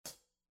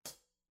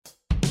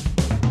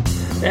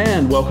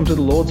And welcome to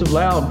the Lords of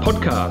Loud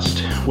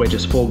podcast. We're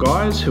just four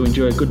guys who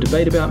enjoy a good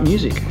debate about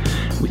music.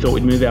 We thought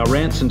we'd move our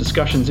rants and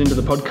discussions into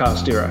the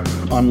podcast era.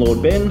 I'm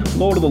Lord Ben,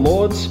 Lord of the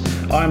Lords.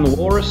 I'm the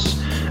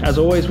Walrus. As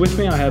always with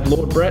me I have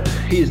Lord Brett,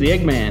 he is the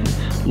Eggman.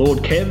 Lord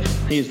Kev,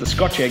 he is the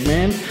Scotch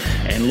Eggman.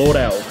 And Lord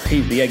Al,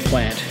 he's the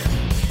Eggplant.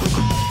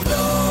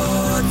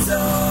 Lords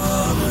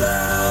of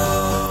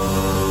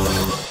Loud.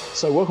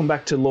 So welcome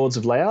back to Lords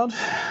of Loud.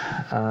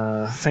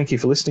 Thank you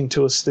for listening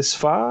to us this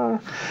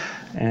far.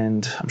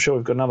 And I'm sure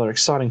we've got another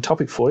exciting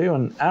topic for you,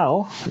 and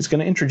Al is going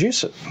to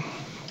introduce it.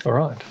 All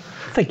right.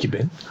 Thank you,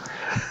 Ben.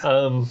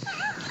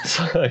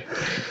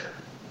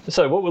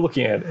 So what we're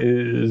looking at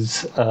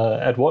is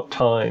at what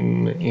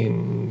time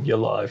in your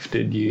life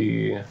did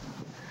you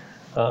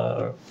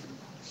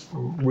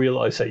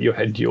realise that you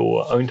had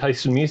your own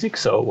taste in music,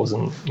 so it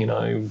wasn't,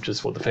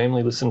 just what the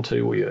family listened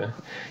to or your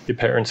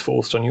parents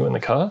forced on you in the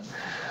car.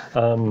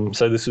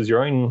 So this was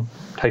your own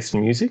taste in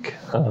music.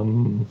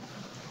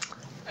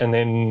 And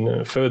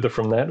then further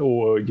from that,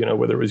 or,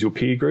 whether it was your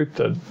peer group,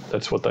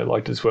 that's what they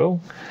liked as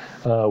well.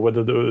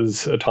 Whether there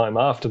was a time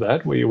after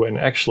that where you went,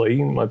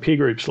 actually, my peer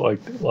group's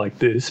like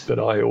this, but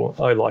I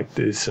like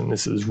this, and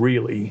this is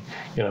really,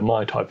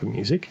 my type of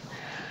music.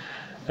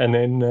 And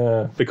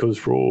then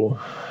because we're all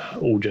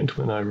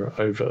gentlemen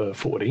over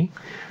 40,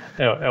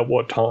 at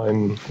what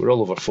time... We're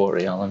all over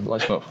 40, Alan.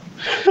 Let's not...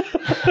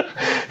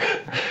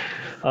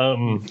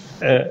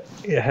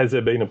 has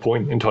there been a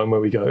point in time where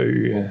we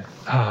go,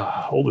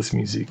 all this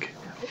music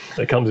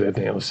that comes out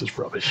now is just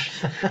rubbish?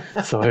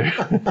 So,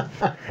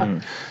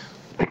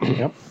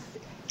 Yep.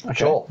 Okay.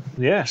 Sure.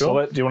 Yeah.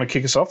 Sure. So do you want to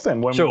kick us off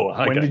then? Sure.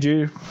 When did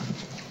you?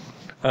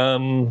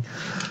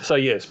 So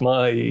yes,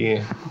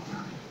 my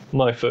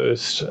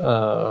first,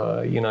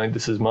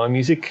 this is my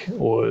music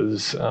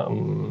was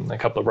a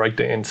couple of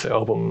breakdance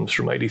albums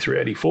from 83,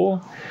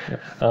 84.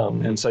 Yep.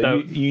 And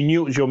so you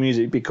knew it was your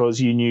music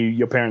because you knew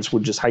your parents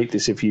would just hate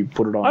this if you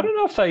put it on. I don't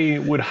know if they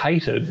would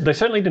hate it. They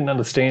certainly didn't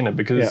understand it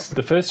because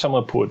the first time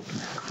I put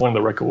one of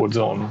the records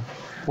on...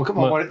 Well, come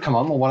on.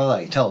 Well, what are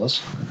they? Tell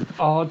us.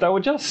 Oh, they were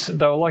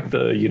like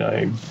the,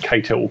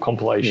 K-Tel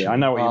compilation. Yeah, I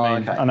know what you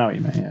mean. Okay. I know what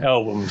you mean. Yeah.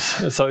 Albums.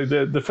 So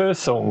the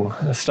first song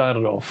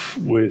started off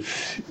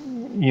with...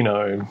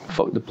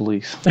 Fuck the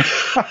police.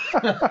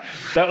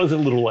 That was a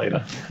little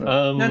later.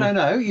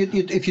 No.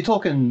 If you're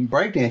talking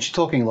breakdance, you're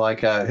talking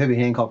like Herbie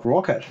Hancock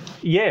Rocket.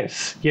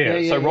 Yes,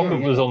 so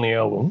Rocket was on the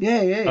album.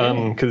 Yeah.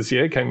 Because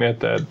it came out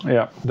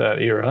that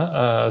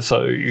era.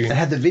 So it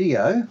had the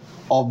video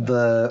of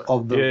the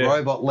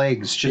robot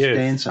legs just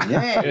dancing.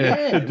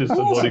 Yeah. Just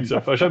the body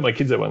stuff. I showed my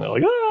kids that one. They're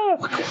like,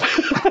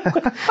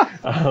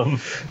 ah.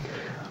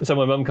 So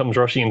my mum comes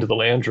rushing into the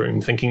lounge room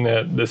thinking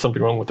that there's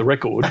something wrong with the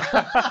record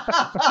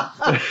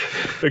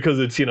because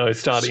it's,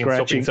 starting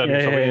and stopping,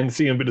 and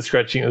seeing a bit of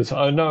scratching. I don't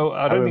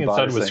think it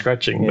started with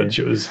scratching, but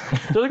she was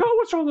like, oh,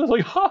 what's wrong? I was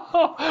like,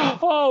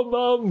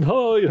 oh,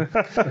 Mum,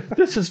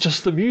 this is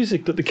just the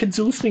music that the kids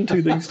are listening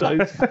to these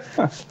days.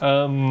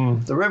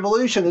 The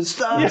revolution has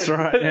started. That's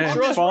right. Yeah. That's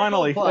right.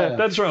 Finally. Yeah,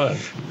 that's right.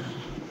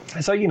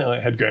 So,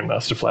 it had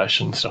Grandmaster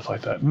Flash and stuff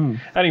like that.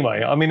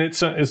 Anyway, I mean,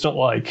 it's not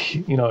like,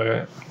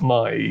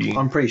 my...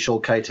 I'm pretty sure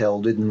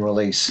K-Tel didn't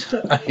release.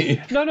 No,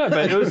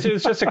 but it was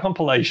just a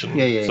compilation.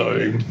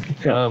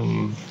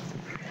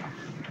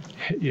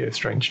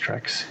 Strange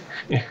tracks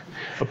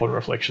upon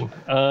reflection.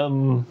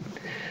 But,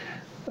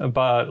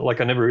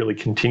 I never really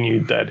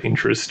continued that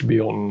interest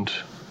beyond...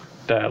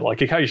 that.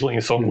 Occasionally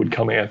a song would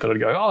come out that I'd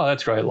go, oh,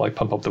 that's great, like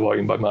Pump Up the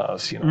Volume by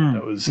Mars,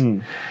 that was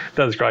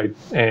great.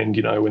 And,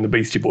 when the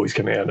Beastie Boys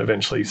came out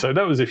eventually. So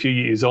that was a few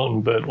years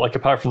on, but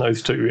apart from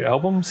those two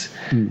albums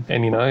and,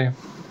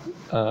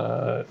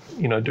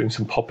 doing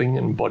some popping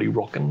and body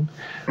rocking.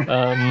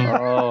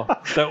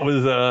 That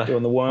was...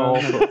 doing the worm.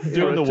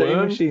 Doing the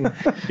worm.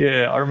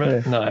 Yeah, I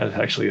remember... No,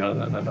 actually, I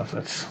don't know if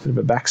that's... Bit of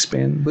a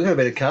backspin. We've got a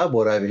bit of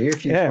cardboard over here.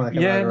 If you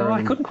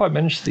I couldn't quite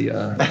manage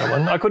that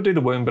one. I could do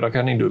the worm, but I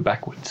can't even do it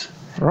backwards.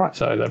 Right.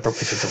 So that probably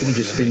says something. You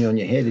can just spin you on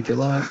your head if you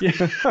like. Yeah.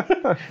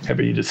 How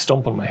about you just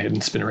stomp on my head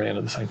and spin around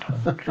at the same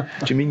time?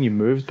 Do you mean you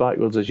moved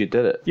backwards as you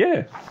did it?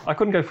 Yeah. I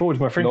couldn't go forwards.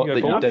 My friend could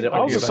go forwards. I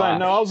was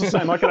the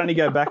same. I could only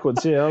go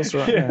backwards. Yeah, that's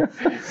right. Yeah.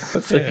 I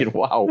was thinking,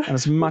 wow. And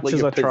as much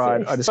as I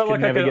tried, I just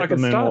could never get the moonwalk.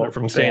 I could start it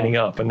from standing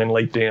up and then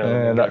leap down.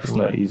 Yeah, that's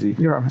not easy.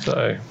 You're right.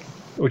 So,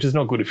 which is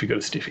not good if you've got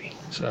a stiffy.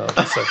 So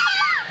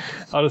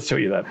I'll just tell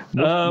you that.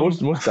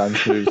 Most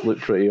dance moves look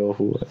pretty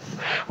awful.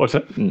 What's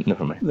that?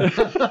 Never mind.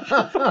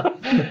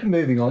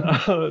 Moving on.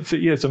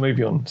 So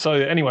moving on. So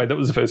anyway, that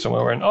was the first time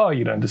I went,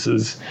 this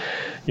is,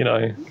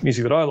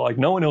 music that I like.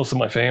 No one else in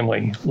my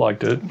family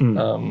liked it.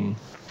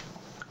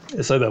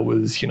 So that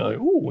was,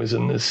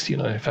 wasn't this,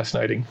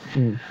 fascinating.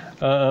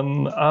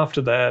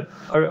 After that,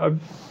 I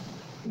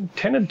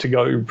tended to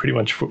go pretty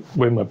much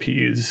where my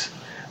peers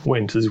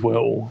went as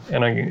well.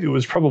 And it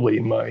was probably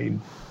in my...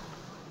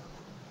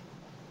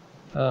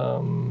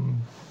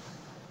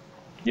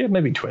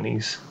 maybe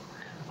 20s.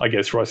 I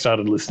guess, where I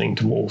started listening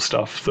to more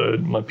stuff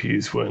that my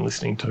peers weren't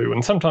listening to.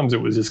 And sometimes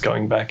it was just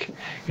going back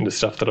into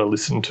stuff that I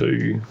listened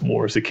to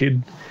more as a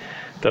kid,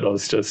 that I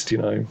was just, you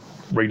know,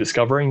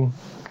 rediscovering.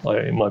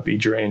 Like, it might be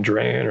Duran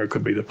Duran, or it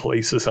could be the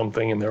Police or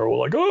something, and they're all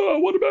like, "Oh,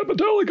 what about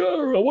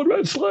Metallica? Or what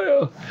about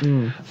Slayer?"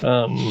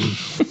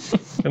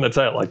 And that's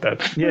out like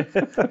that. Yeah.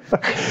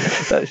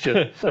 That's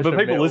just. But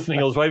people listening,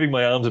 I was waving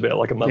my arms about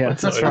like a muppet. Yeah,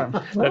 that's right.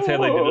 That's how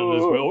they did it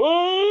as well.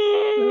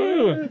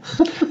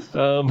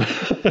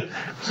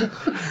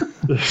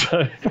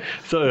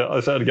 So I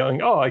started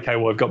going, oh, okay,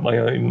 well, I've got my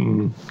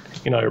own,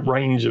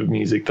 range of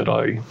music that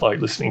I like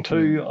listening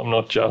to. I'm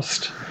not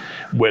just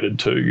wedded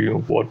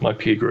to what my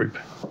peer group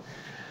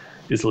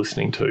is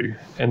listening to.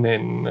 And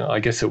then I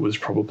guess it was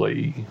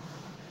probably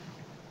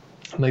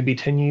maybe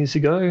 10 years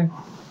ago,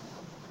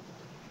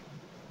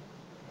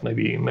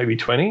 maybe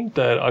 20,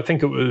 that I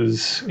think it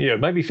was,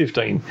 maybe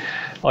 15.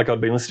 Like,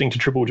 I'd been listening to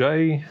Triple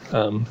J.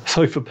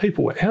 So for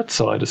people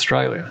outside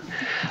Australia,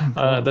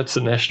 that's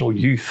the National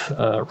Youth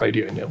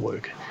Radio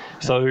Network.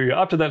 So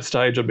up to that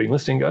stage, I'd been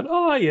listening, going,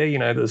 oh,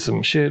 yeah, there's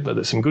some shit, but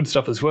there's some good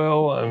stuff as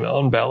well.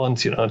 On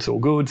balance, it's all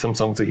good. Some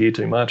songs are here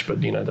too much, but,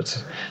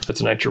 that's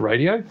the nature of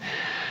radio.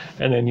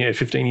 And then,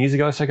 15 years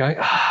ago, I started going,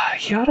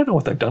 I don't know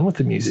what they've done with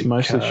the music. It's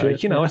mostly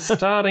shit. It's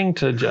starting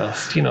to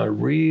just,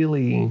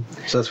 really...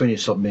 So that's when you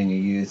stopped being a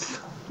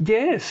youth.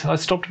 Yes, I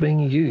stopped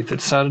being a youth. It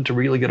started to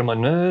really get on my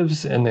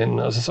nerves. And then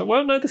I was just like,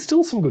 well, no, there's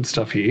still some good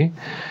stuff here.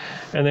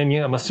 And then,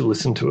 I must have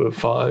listened to it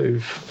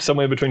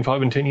somewhere between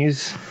 5 and 10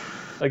 years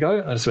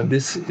ago. I just went,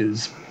 this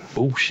is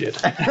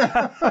bullshit.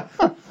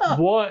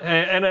 What?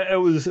 And it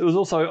was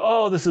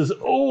also, this has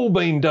all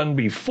been done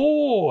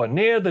before.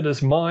 Now they're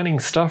just mining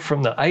stuff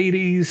from the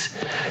 80s.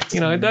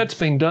 That's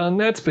been done.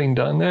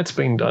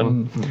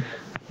 Mm-hmm.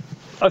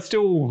 I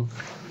still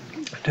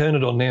turn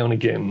it on now and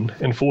again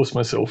and force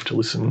myself to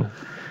listen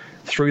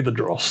through the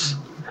dross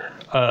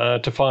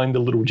to find the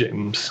little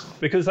gems,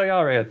 because they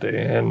are out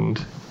there.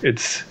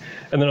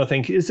 And then I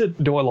think,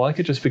 do I like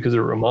it just because it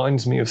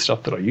reminds me of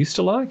stuff that I used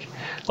to like?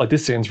 Like,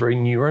 this sounds very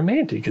new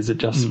romantic. Is it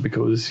just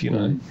because,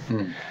 I'm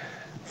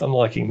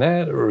liking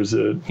that? Or is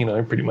it,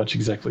 pretty much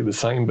exactly the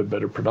same but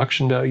better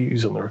production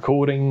values on the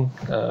recording?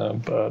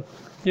 But,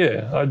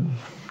 yeah,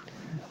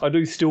 I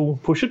do still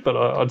push it, but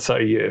I'd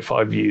say,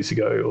 5 years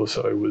ago or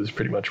so was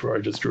pretty much where I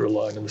just drew a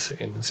line in the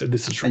sand and said,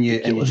 this is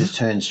ridiculous. And you just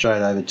turn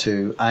straight over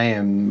to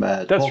AM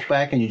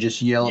talkback, and you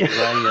just yell at the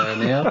radio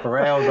now for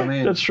hours on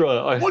end. That's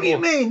right. What do you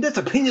mean? This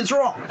opinion's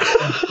wrong.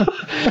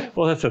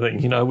 Well, that's the thing,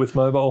 with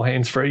mobile,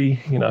 hands-free,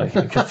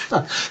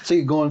 So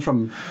you're going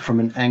from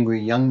an angry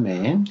young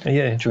man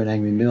to an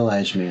angry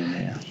middle-aged man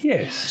now.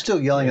 Yes. Still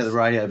yelling at the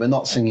radio, but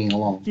not singing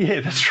along. Yeah,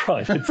 that's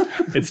right.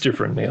 It's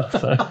different now,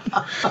 so...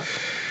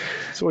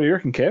 So what do you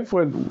reckon, Kev?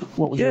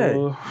 What was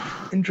your...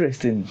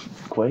 Interesting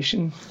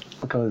question,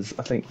 because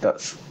I think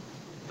that's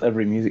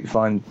every music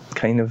fan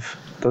kind of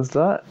does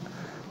that,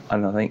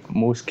 and I think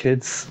most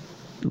kids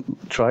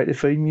try to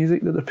find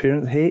music that their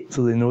parents hate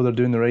so they know they're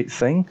doing the right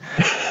thing.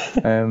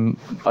 I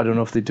don't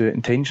know if they do it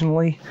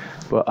intentionally,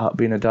 but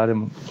being a dad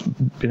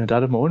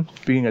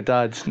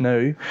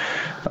now,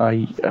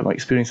 I'm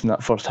experiencing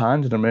that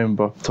firsthand. And I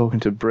remember talking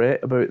to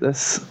Brett about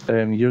this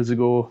years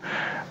ago,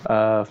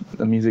 a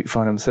music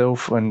fan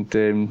himself, and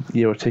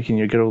you were taking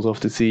your girls off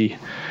to see,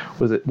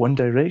 was it One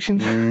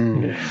Direction?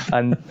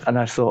 And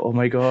I thought, oh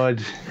my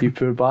God, you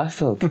poor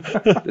bastard.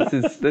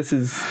 This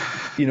is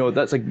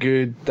that's a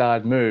good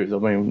dad move. I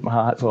mean,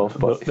 my hat's off.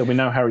 But there'll be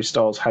no Harry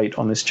Styles hate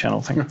on this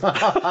channel thing.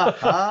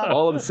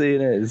 all I'm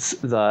saying is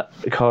that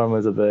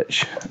karma's a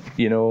bitch.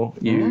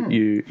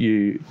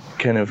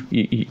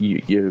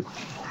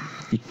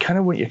 You kind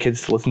of want your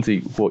kids to listen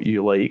to what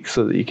you like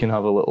so that you can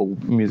have a little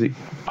music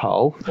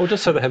pal. Or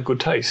just so they have good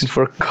taste.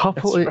 For a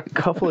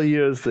couple of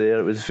years there,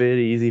 it was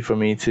very easy for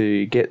me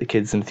to get the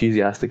kids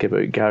enthusiastic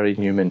about Gary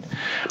Newman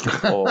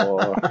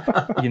or,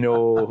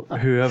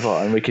 whoever.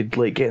 And we could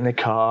get in the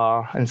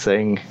car and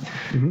sing,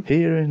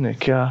 here in the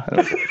car. And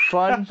it was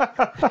fun.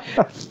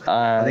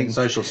 I think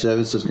social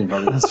services can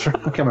probably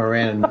come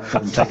around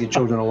and take your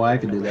children away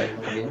if you do that.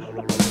 Yeah.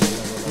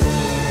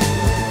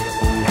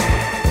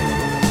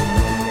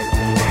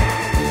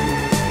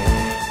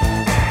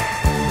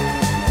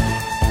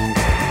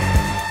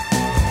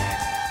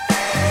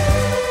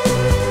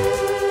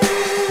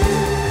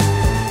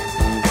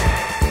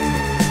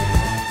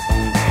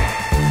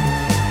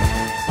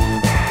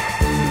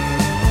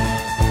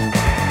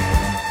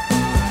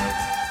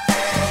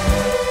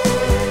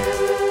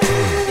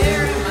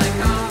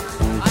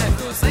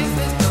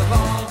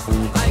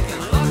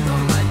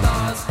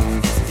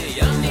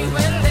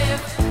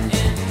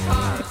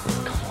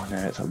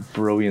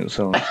 Brilliant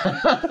song.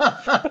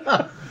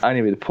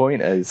 Anyway, the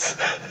point is,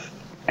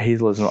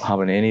 Hazel's not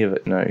having any of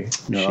it now.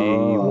 No. She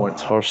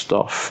wants her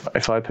stuff.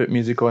 If I put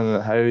music on in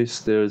the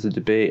house, there's a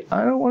debate.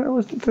 I don't want to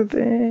listen to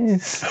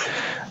this.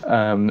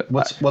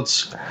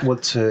 What's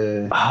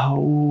her?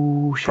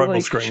 Oh, she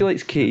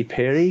likes Katy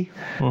Perry.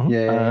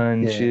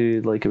 Mm-hmm.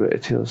 She like a bit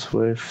of Taylor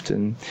Swift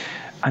and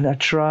I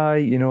try, I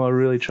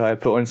really try. I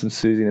put on some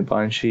Susie and the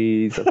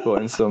Banshees. I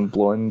put on some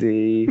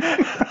Blondie.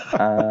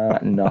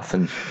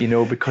 Nothing,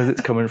 because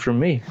it's coming from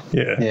me.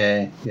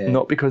 Yeah. Yeah.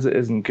 Not because it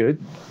isn't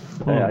good,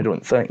 I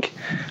don't think.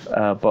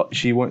 But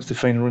she wants to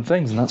find her own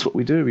things, and that's what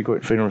we do. We go out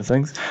and find our own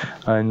things,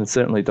 and I've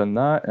certainly done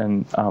that.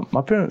 And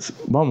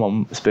my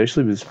mum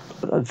especially, was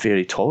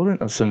very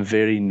tolerant of some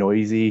very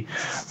noisy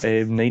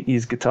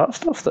 90s guitar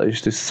stuff that I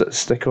used to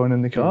stick on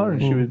in the car,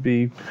 and she would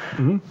be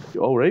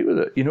all right with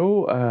it,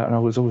 and I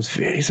was always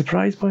very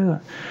surprised by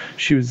that.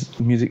 She was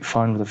a music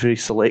fan with a very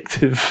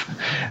selective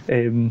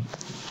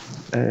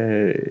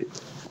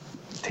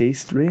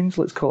taste range,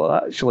 let's call it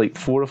that. She liked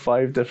 4 or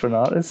 5 different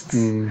artists.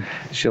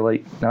 She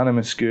liked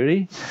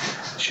N.W.A.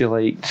 She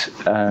liked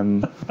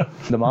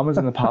the Mamas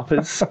and the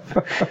Papas.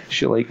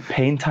 She liked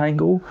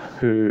Pentangle,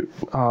 who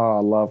I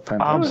love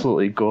Pentangle.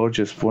 Absolutely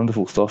gorgeous,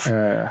 wonderful stuff.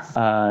 Yeah.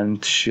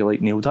 And she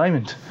liked Neil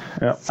Diamond.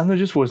 Yeah. And there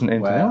just wasn't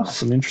anything else.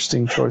 That's an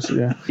interesting choice,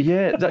 yeah.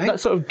 Yeah, that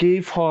sort of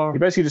gave her... You're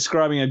basically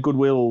describing a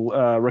Goodwill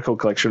record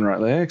collection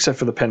right there, except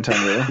for the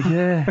Pentangle.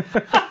 Yeah.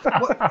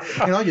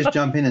 Can I just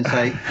jump in and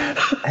say,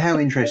 how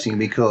interesting,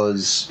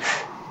 because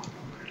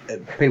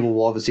people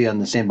will obviously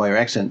understand by your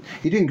accent,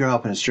 you didn't grow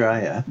up in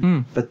Australia,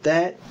 but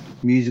that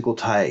musical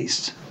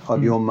taste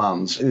of your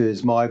mum's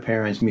is my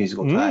parents'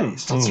 musical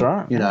taste. That's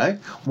right.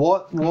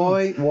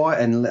 Why?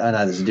 And I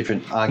know there's a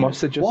different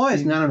argument. Why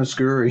is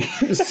N.W.A.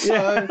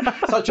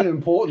 such an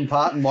important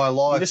part in my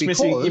life?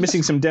 You're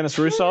missing some Dennis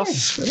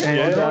Roussos.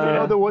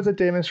 There was a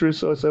Dennis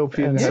Roussos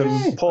LP and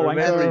some Paul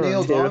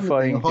Anka.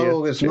 Terrifying Hot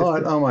August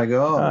Night. Oh my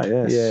God.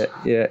 Yes.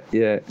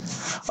 Yeah.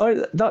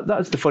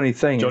 That's the funny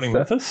thing. Johnny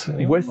Mathis?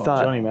 With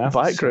that Johnny Mathis,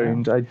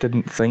 background, I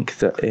didn't think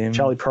that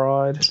Charlie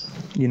Pride.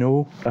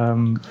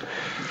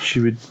 She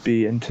would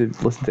be into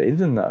listening to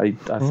anything that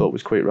I thought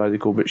was quite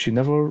radical, but she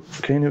never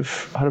kind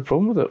of had a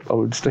problem with it. I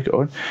would stick it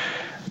on.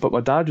 But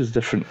my dad was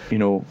different,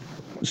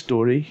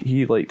 story.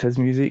 He liked his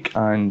music,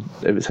 and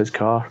it was his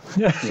car.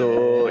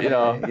 So,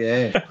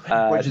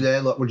 Yeah. What'd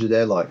your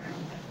dad like?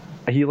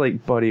 He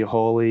liked Buddy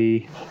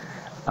Holly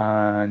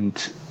and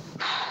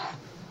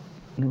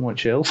not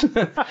much else.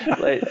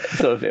 Like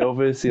sort of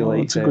Elvis. He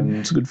liked.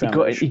 It's a good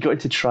foundation. He got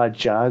into trad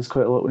jazz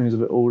quite a lot when he was a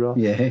bit older.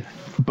 Yeah.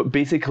 But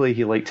basically,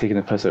 he liked taking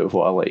the piss out of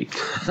what I liked.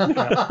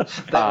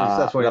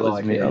 That's what he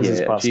liked. Me. That was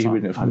his pastime. He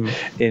wouldn't have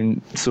had.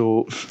 And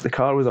so the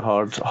car was a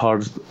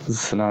hard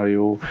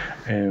scenario.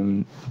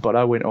 But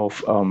I went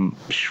off.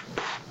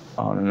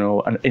 I don't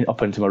know, and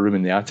up into my room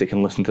in the attic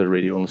and listened to the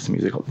radio and listened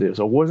to music up there.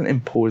 So I wasn't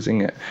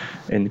imposing it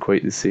in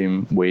quite the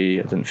same way.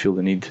 I didn't feel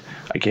the need,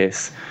 I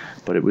guess.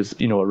 But it was,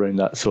 around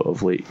that sort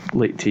of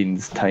late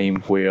teens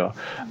time where,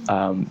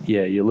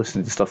 you're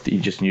listening to stuff that you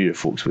just knew your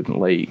folks wouldn't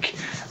like,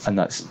 and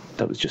that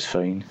was just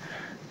fine.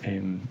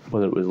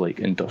 Whether it was like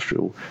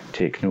industrial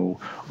techno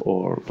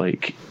or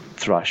like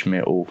thrash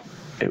metal,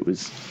 it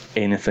was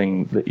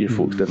anything that your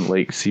folks didn't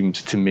like seemed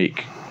to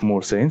make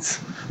more sense,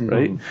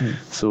 right?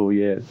 So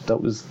yeah,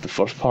 that was the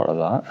first part of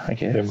that, I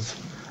guess.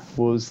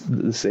 Was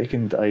the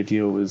second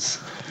idea was,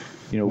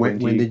 when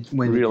did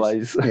you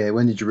realise?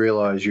 When did you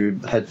realise you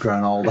had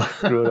grown older?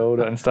 Grown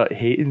older and start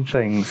hating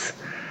things.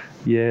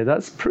 Yeah,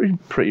 that's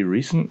pretty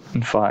recent,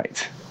 in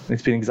fact.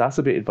 It's been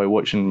exacerbated by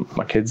watching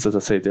my kids, as I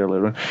said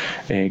earlier on,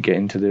 get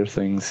into their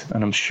things.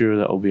 And I'm sure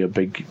that'll be a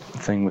big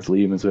thing with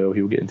Liam as well.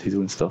 He'll get into his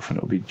own stuff and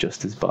it'll be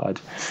just as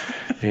bad.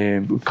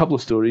 A couple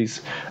of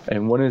stories.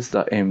 One is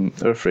that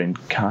our friend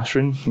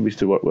Catherine, who we used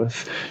to work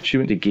with, she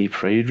went to Gay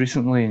Pride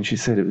recently and she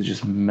said it was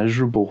just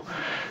miserable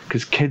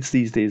because kids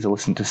these days are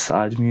listening to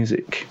sad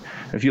music.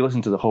 If you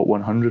listen to the Hot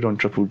 100 on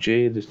Triple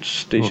J, the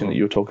station that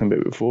you were talking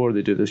about before,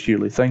 they do this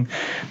yearly thing,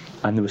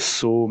 and there was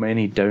so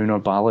many downer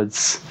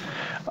ballads.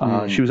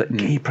 She was at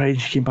Gay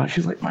Pride, she came back, she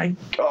was like, my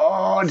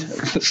God,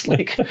 it's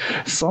like,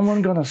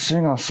 someone gonna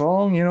sing a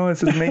song,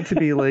 this is meant to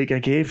be like a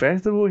gay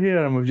festival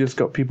here, and we've just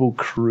got people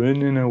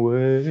crooning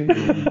away,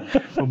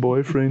 my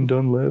boyfriend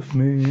done left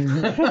me,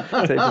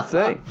 type of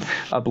thing.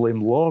 I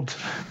blame Lord.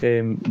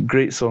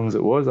 Great songs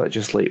it was, that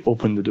just like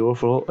opened the door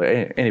for all.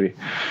 Anyway,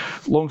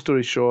 long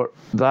story short,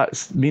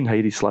 that's, me and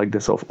Heidi slag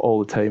this off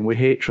all the time. We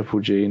hate Triple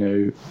J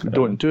now,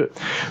 don't do it.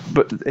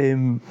 But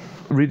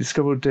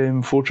rediscovered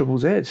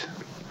 4ZZZ.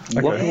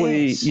 Okay.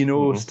 Luckily,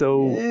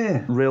 still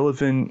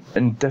relevant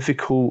and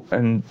difficult,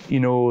 and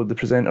the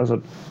presenters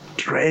are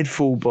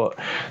dreadful, but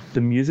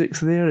the music's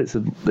there. It's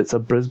a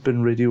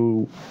Brisbane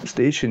radio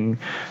station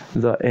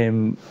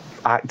that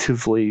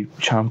actively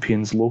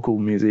champions local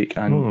music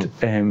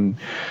and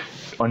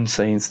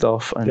unsigned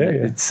stuff, and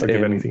it's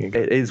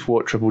it is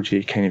what Triple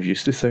J kind of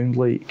used to sound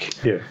like.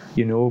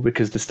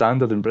 Because the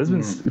standard in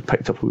Brisbane's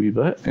picked up a wee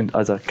bit, and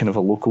as a kind of a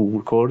local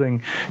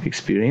recording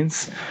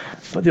experience,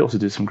 but they also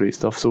do some great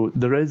stuff. So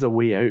there is a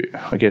way out,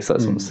 I guess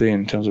that's what I'm saying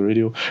in terms of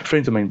radio.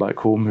 Friends of mine back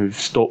home who've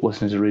stopped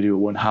listening to Radio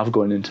 1 have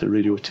gone into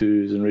Radio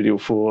 2s and Radio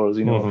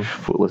 4s,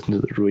 folk listen to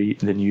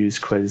the news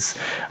quiz,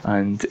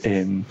 and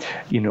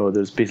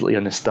there's basically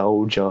a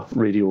nostalgia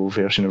radio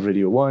version of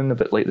Radio 1, a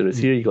bit like there is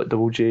here. You got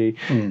Double J,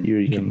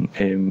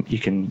 you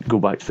can go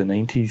back to the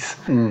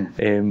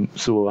 90s.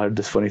 So I heard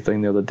this funny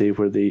thing the other day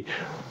where they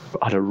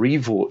had a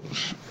revote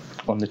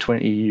on the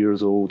 20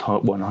 years old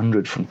Hot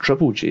 100 from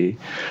Triple J,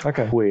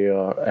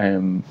 where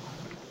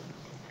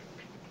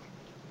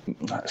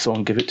that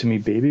song "Give It to Me,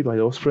 Baby" by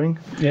The Offspring.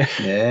 Yeah.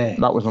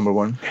 That was number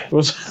one. It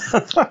was.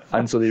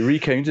 And so they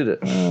recounted it.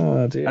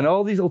 Oh, dear. And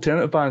all these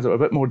alternative bands that were a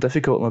bit more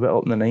difficult and a bit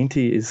up in the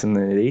 90s and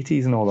the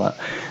 80s and all that,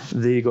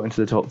 they got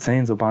into the top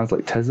 10s. So bands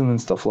like Tism and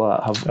stuff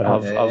like that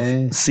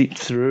have seeped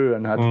through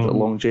and had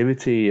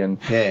longevity, and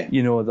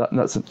you know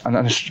that's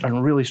a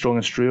really strong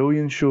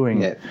Australian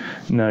showing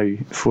now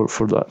for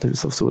that type of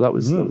stuff. So that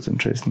was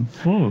interesting.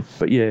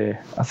 But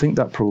yeah, I think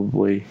that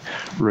probably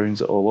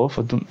rounds it all off.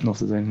 I don't know if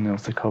there's anything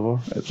else to cover.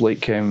 It's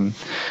like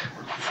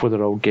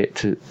whether I'll get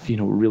to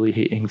really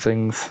hating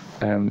things.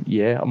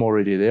 I'm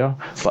already there,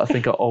 but I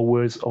think I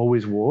always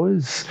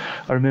was.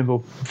 I remember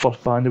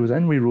first band I was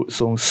in, we wrote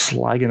songs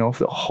slagging off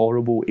the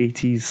horrible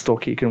 80s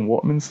Stock Aitken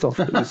Waterman stuff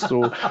that was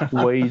so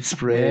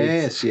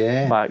widespread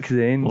back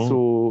then.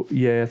 So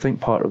yeah, I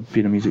think part of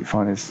being a music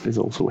fan is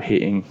also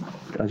hating,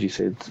 as you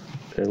said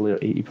earlier,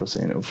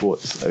 80% of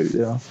what's out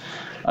there.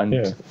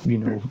 And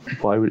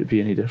why would it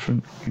be any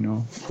different?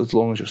 As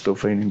long as you're still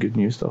finding good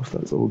new stuff,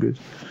 that's all good.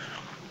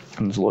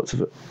 And there's lots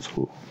of it.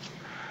 So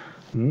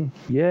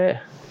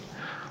yeah,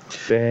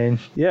 Ben.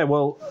 Yeah,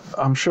 well,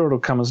 I'm sure it'll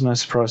come as no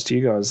surprise to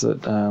you guys that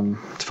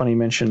it's funny you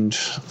mentioned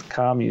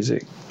car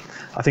music.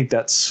 I think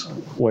that's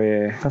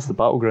the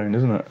battleground,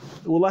 isn't it?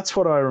 Well, that's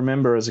what I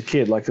remember as a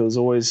kid. Like, it was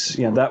always,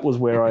 that was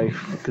where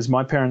because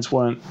my parents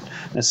weren't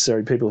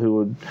necessarily people who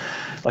would,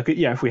 like,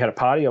 if we had a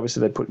party,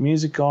 obviously they'd put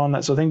music on,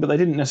 that sort of thing, but they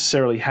didn't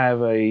necessarily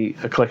have a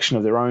collection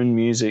of their own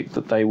music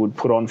that they would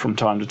put on from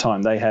time to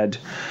time.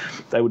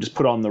 They would just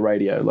put on the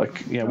radio.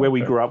 Like, where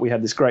we grew up, we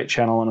had this great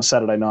channel on a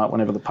Saturday night.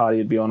 Whenever the party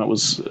would be on, it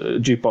was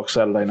Jukebox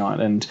Saturday Night.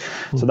 And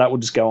so that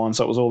would just go on.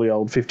 So it was all the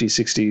old 50s,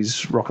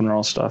 60s rock and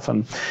roll stuff.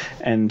 And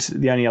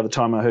the only other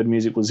time I heard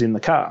music was in the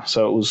car.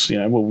 So it was,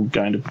 we were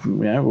going to,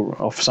 we're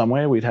off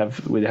somewhere. We'd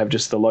have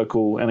just the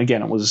local. And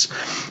again, it was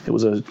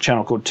a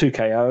channel called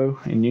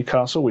 2KO in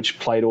Newcastle, which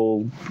played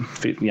all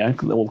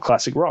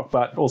classic rock,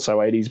 but also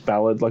 80s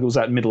ballad. Like, it was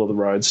that middle of the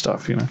road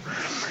stuff,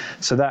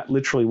 So that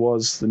literally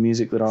was the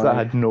music that that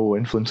had no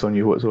influence on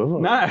you whatsoever.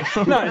 No.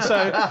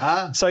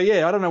 So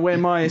yeah, I don't know where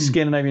my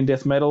Scandinavian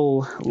death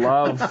metal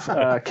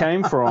love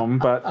came from,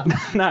 but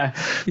no.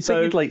 You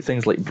think you'd like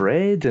things like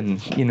Bread and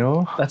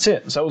That's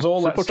it. So it was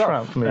all that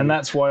stuff, and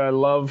that's why I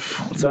love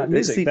that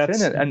music.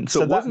 And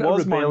so it wasn't a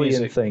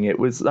rebellion thing.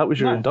 That was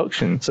your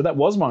induction. So that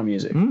was my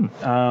music,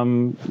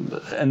 and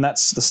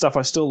that's the stuff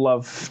I still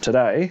love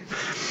today.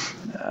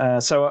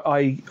 So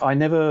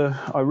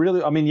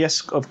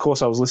yes, of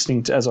course, I was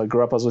listening to, as I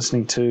grew up, I was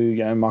listening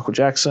to Michael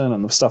Jackson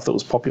and the stuff that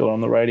was popular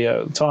on the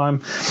radio at the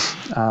time,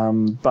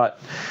 but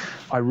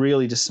I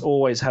really just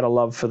always had a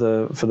love for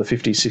the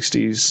 50s,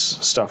 60s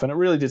stuff, and it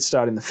really did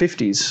start in the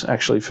 50s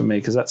actually for me,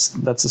 because that's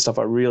the stuff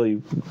I really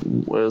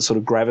sort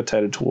of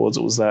gravitated towards.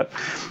 It was that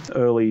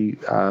early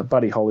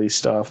Buddy Holly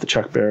stuff, the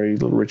Chuck Berry,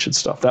 Little Richard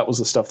stuff. That was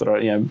the stuff that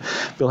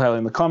Bill Haley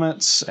and the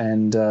Comets,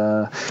 and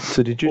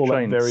so did you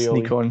try and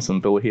sneak on some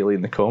Bill Haley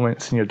in the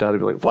Comets, and your dad would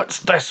be like, "What's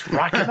this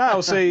racket?"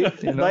 No, see,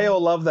 they all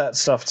love that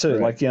stuff too.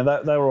 Right.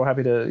 Like they were all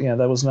happy to.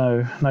 There was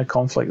no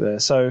conflict there.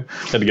 So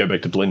had to go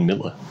back to Glenn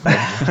Miller.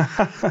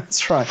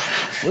 That's right.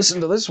 Listen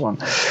to this one.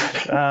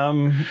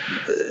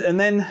 And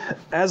then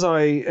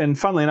and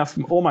funnily enough,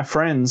 all my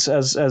friends,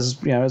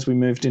 as we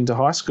moved into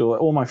high school,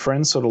 all my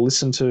friends sort of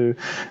listened to,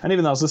 and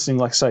even though I was listening,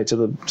 like I say, to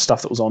the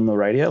stuff that was on the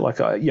radio, like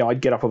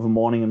I'd get up of a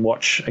morning and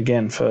watch,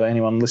 again, for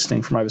anyone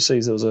listening from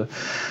overseas, there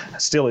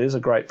still is a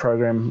great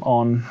program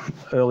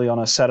early on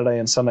a Saturday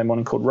and Sunday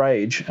morning called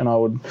Rage, and I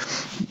would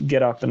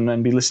get up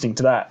and be listening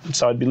to that.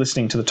 So I'd be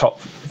listening to the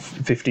top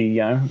 50,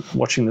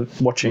 watching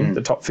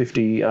the top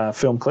 50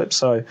 film clips.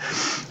 So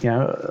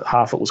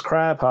half it was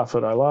crap, half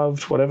it I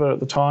loved, whatever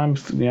at the time,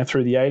 through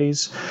the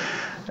 80s.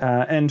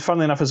 And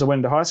funnily enough, as I went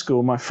into high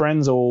school, my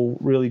friends all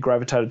really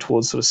gravitated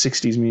towards sort of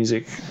 60s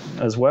music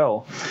as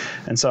well.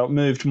 And so it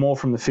moved more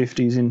from the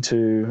 50s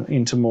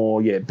into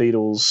more,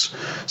 Beatles,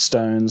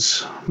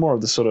 Stones, more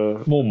of the sort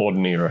of... More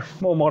modern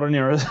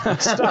era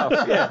stuff,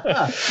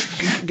 yeah.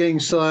 Getting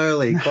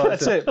slowly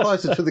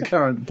closer to the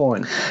current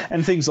point.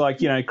 And things like,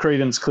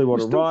 Creedence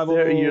Clearwater Revival.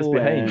 30 years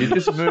behind.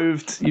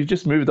 You've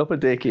just moved up a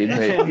decade,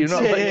 mate. You're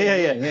not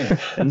yeah.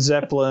 And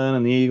Zeppelin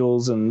and the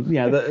Eagles, and,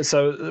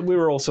 so we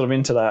were all sort of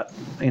into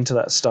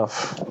that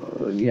stuff,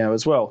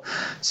 as well.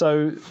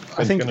 So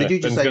I think... Did you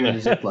just say it was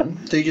in Zeppelin?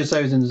 Did you just say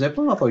it was in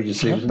Zeppelin? I thought you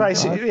just said it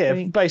was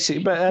in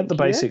basic, but at the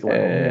basic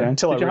level.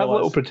 Until Did you have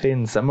little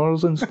pretend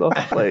Zimmers and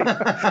stuff?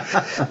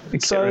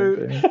 Like,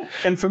 so,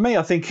 and for me,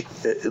 I think,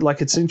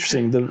 it's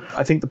interesting.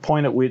 I think the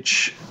point at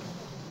which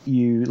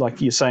you,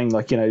 like you're saying,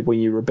 when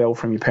you rebel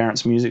from your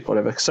parents' music,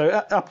 whatever. So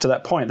up to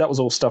that point, that was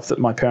all stuff that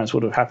my parents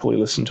would have happily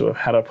listened to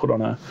had I put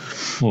on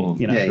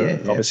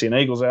obviously an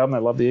Eagles album. They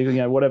love the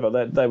Eagles,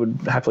 whatever. They would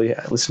happily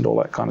listen to all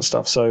that kind of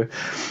stuff. So,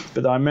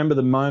 but I remember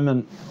the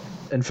moment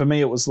And for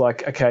me, it was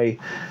like, okay,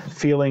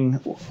 feeling,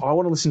 I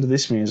want to listen to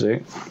this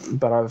music,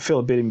 but I feel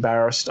a bit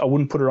embarrassed. I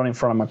wouldn't put it on in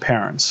front of my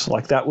parents.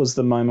 Like, that was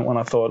the moment when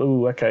I thought,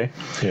 oh, okay,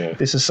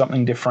 this is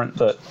something different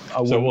that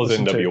I wouldn't So it was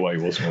listen N.W.A,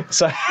 to. wasn't it?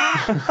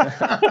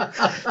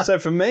 So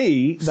for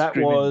me, that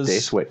Screaming was...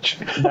 Death Witch.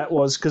 That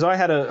was... Because I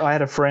had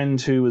a friend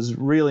who was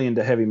really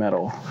into heavy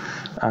metal,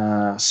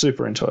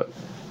 super into it,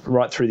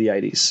 right through the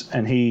 80s.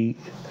 And he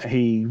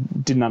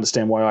didn't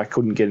understand why I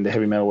couldn't get into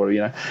heavy metal, or,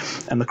 you know.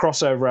 And the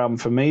crossover album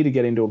for me to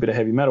get into a bit of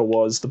heavy metal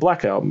was the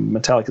Black Album,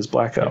 Metallica's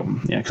Black Album.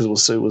 You know,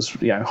 because it was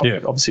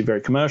obviously very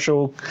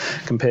commercial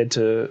compared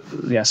to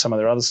some of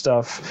their other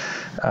stuff.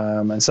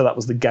 And so that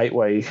was the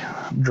gateway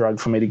drug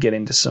for me to get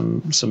into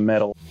some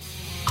metal.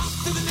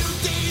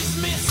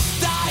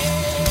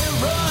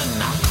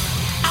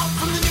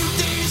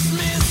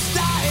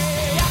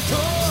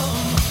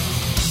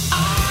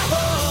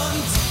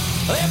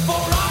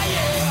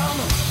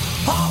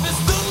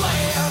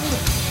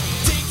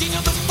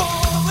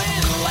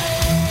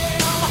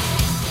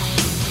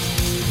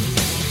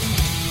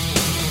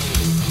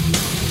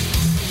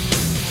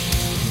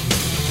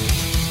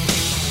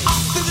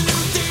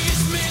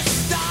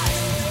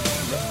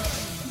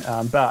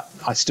 But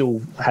I still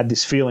had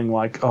this feeling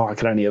like, I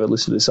could only ever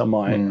listen to this on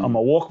my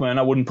Walkman.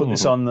 I wouldn't put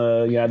this on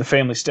the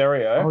family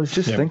stereo. I was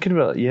just thinking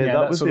about it.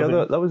 That was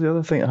the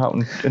other thing that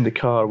happened in the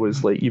car,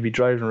 was like, you'd be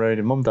driving around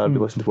and Mum and Dad would be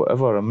listening to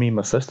whatever, and me and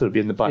my sister would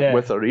be in the back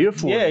with our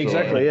earphones. Yeah,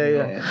 exactly.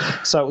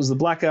 So it was the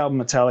Black Album,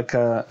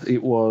 Metallica.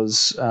 It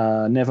was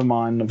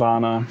Nevermind,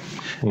 Nirvana,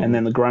 and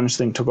then the grunge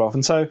thing took off.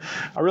 And so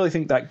I really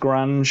think that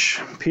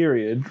grunge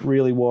period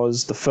really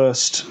was the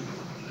first.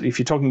 If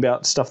you're talking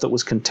about stuff that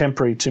was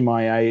contemporary to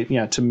my age,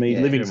 to me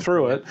living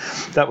through it,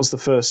 that was the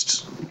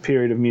first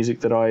period of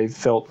music that I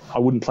felt I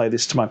wouldn't play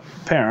this to my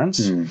parents,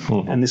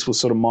 and this was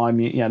sort of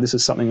this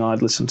is something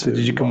I'd listen to. So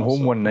did you come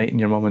home one night and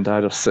your mum and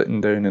dad are sitting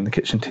down in the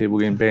kitchen table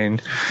going,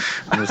 Ben,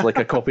 and there's like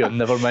a copy of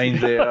Nevermind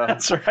there.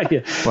 That's right.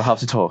 Yeah. We'll have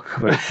to talk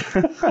about.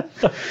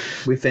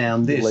 We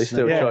found this.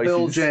 Lifestyle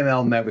Bill Jam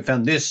album, mate. We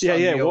found this.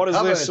 What is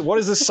this? What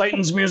is this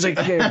Satan's music?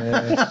 So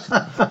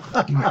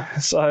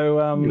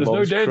there's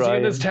no dancing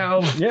in this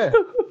town. Yeah.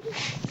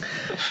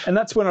 And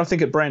that's when I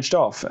think it branched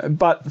off.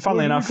 But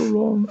funnily enough,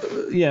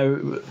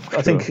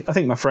 I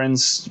think my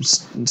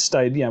friends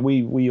stayed.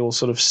 We all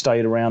sort of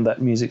stayed around that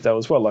music though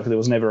as well. Like, there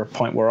was never a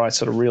point where I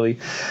sort of really.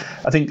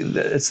 I think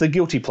it's the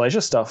guilty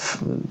pleasure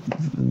stuff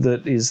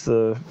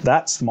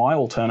that's my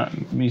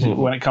alternate music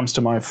when it comes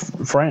to my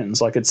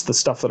friends. Like, it's the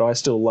stuff that I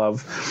still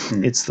love.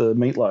 It's the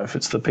Meatloaf.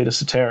 It's the Peter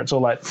Cetera. It's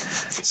all that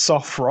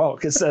soft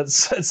rock. It's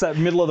that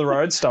middle of the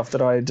road stuff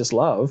that I just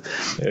love.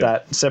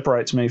 That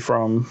separates me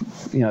from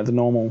the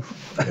normal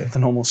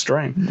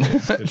stream.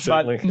 It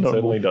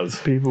certainly does.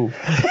 People.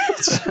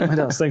 It certainly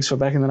does. Thanks for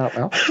backing that up,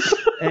 Al.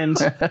 And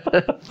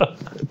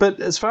but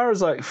as far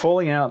as like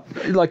falling out,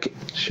 like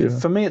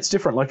for me it's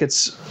different. Like,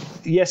 it's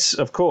yes,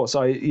 of course.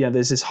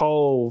 There's this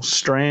whole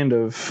strand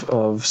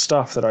of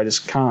stuff that I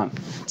just can't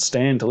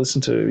stand to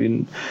listen to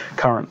in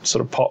current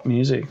sort of pop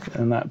music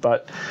and that.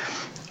 But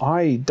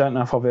I don't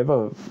know if I've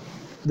ever.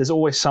 There's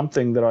always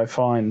something that I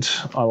find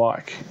I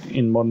like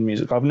in modern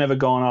music. I've never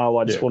gone,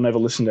 I just will never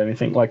listen to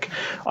anything. Like,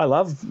 I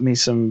love me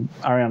some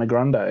Ariana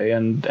Grande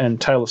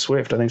and Taylor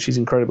Swift. I think she's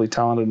incredibly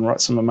talented and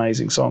writes some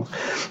amazing songs.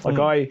 Like,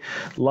 I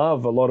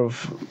love a lot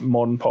of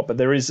modern pop, but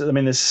there's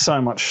so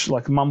much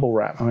like mumble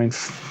rap. I mean,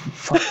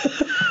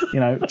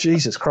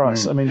 Jesus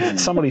Christ. I mean,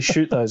 somebody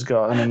shoot those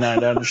guys. I mean, no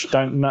violence,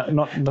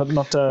 not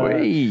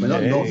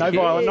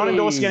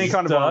endorsing any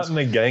kind of violence.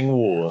 Starting a gang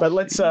war. But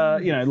let's,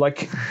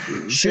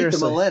 shoot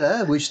them a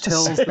letter which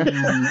tells them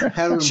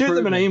how to improve. Shoot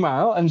them an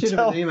email and shoot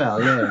them an email.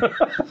 Yeah.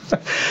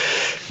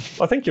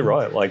 I think you're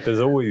right. Like, there's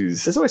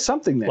always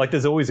something there. Like,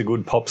 there's always a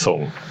good pop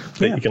song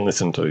that you can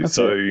listen to. That's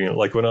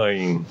like when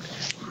I,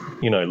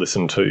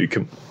 listen to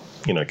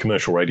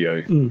commercial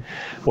radio,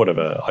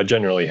 whatever, I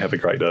generally have a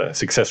greater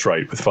success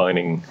rate with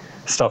finding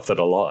stuff that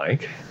I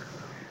like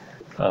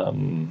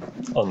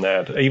on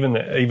that, even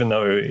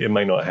though it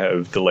may not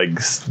have the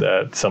legs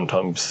that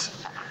sometimes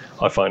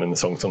I find in the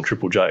songs on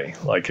Triple J.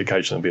 Like,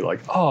 occasionally be like,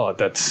 oh,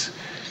 that's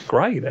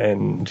great,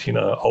 and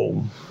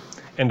I'll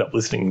end up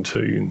listening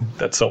to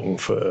that song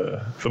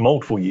for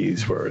multiple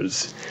years,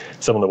 whereas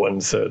some of the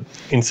ones that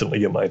instantly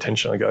get my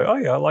attention, I go, oh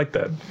yeah, I like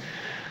that.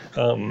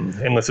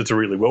 Unless it's a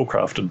really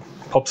well-crafted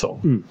pop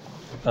song.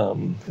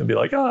 It'd be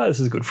like, this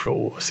is good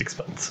for 6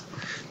 months.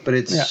 But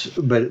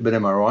but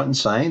am I right in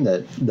saying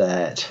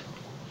that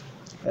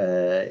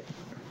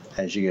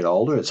as you get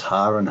older, it's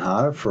harder and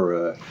harder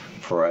for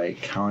a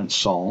current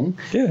song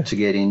to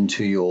get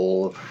into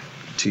your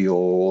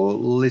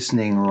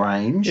listening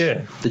range?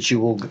 That you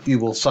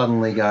will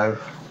suddenly go,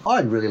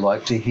 I'd really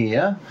like to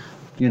hear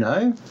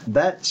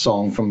that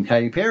song from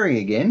Katy Perry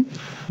again,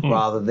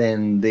 rather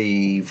than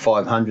the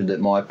 500 that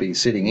might be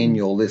sitting in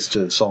your list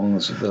of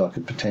songs that I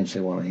could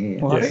potentially want to hear.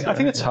 Well, I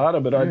think it's harder,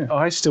 but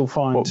I still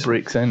find what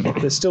breaks in.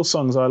 There's still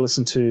songs I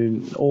listen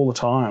to all the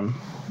time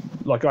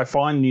like I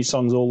find new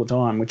songs all the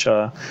time, which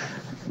are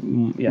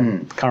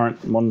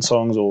current modern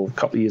songs or a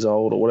couple of years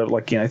old or whatever.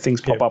 Like, you know,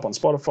 things pop up on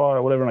Spotify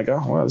or whatever, and I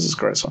go, oh, wow, this is a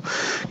great song,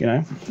 you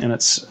know. And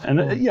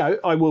you know,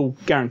 I will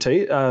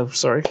guarantee.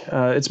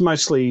 It's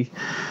mostly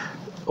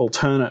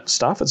alternate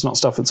stuff. It's not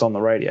stuff that's on the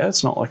radio.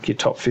 It's not like your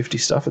top 50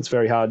 stuff. It's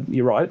very hard.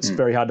 You're right. It's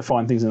very hard to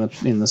find things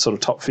in the sort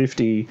of top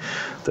 50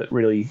 that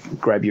really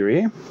grab your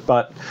ear.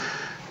 But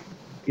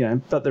you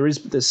know, but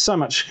there's so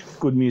much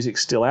good music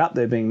still out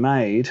there being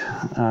made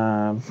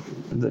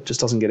that just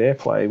doesn't get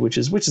airplay, which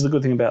is the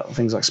good thing about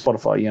things like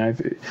Spotify. You know,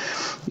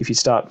 if you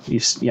start, you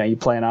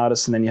play an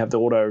artist and then you have the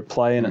auto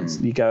play and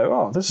you go,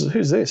 oh,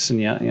 who's this? And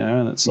you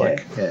know, and it's so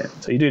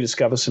you do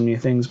discover some new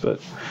things,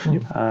 but.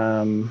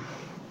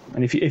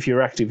 And if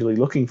you're actively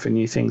looking for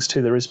new things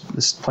too, there's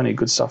plenty of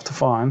good stuff to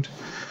find.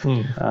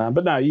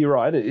 But no, you're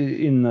right.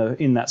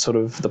 In that sort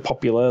of the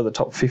popular, the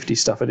top 50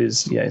 stuff,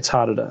 it's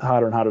harder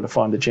and harder to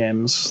find the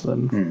gems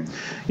than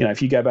you know.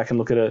 If you go back and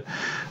look at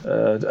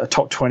a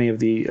top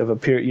 20 of a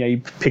period, you know,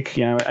 you pick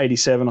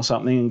 87 or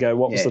something and go,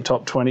 what was the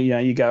top 20? You know,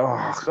 you go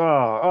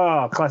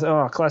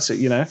classic,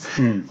 you know.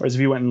 Whereas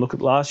if you went and look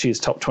at last year's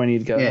top 20,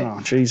 you'd go, oh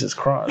Jesus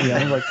Christ, you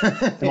know, like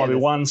there might be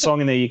one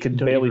song in there you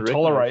could barely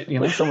tolerate. You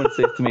know, someone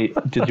said to me,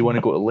 "Did you want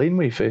to go to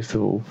Laneway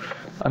Festival?"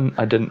 And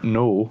I didn't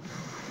know.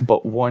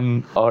 But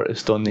one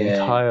artist on the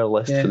entire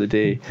list for the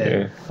day,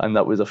 and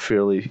that was a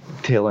fairly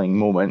telling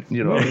moment,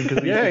 you know what I mean?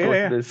 Because we used to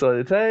go to this all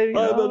the time.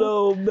 I'm an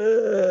old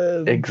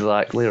man.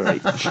 Exactly right.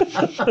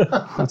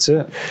 That's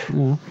it.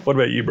 Yeah. What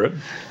about you, Brett?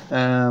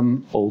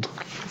 Old.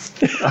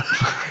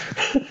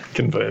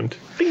 Confirmed.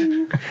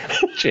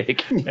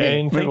 Check.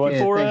 And thank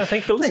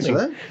you for listening. Thanks for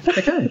that.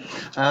 Okay.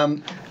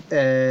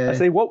 I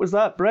say, what was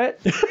that, Brett?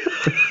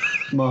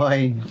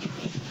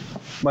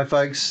 My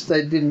folks,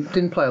 they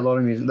didn't play a lot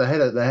of music. They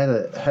had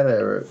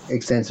a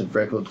extensive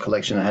record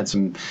collection. I had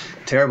some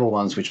terrible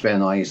ones, which Ben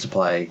and I used to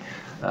play.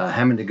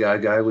 Hammond to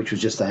Go-Go, which was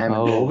just a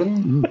Hammond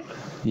organ.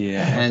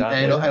 Yeah. And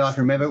I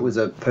can remember it was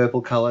a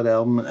purple-coloured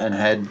album and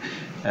had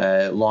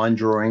line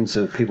drawings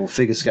of people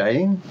figure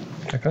skating.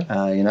 Okay.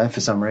 You know,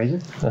 for some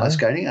reason. Ice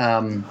skating.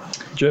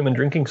 German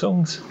drinking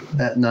songs?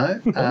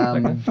 No. They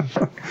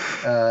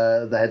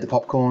had the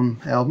Popcorn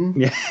album.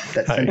 Yeah.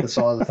 That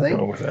synthesizer thing.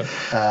 Wrong with that.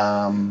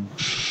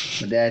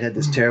 My dad had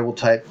this terrible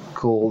tape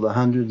called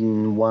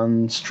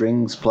 101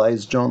 Strings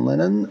Plays John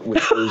Lennon,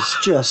 which was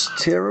just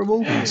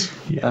terrible. Yes.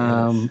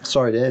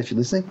 Sorry, Dad, if you're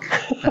listening.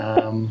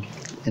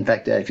 In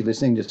fact, Dad, if you're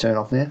listening, just turn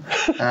off now.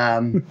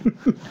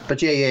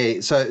 But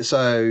yeah.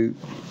 So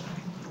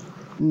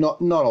not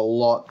a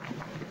lot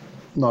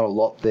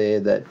there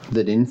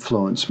that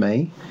influenced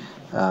me.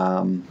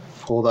 But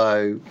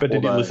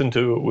did you listen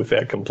to it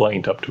without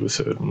complaint up to a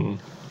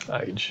certain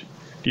age?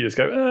 Do you just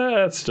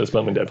go, it's just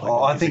mum and dad playing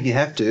I think you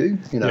have to,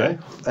 you know.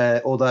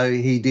 Yeah. Although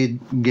he did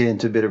get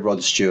into a bit of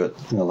Rod Stewart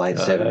in the late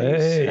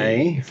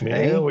 70s.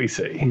 Now we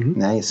see. Mm-hmm.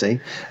 Now you see.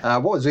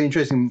 What was really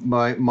interesting,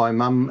 my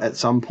mum at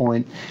some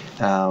point,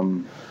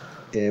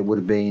 it would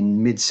have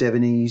been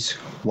mid-70s,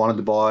 wanted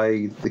to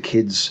buy the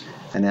kids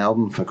an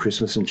album for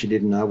Christmas, and she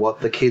didn't know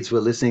what the kids were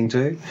listening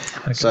to.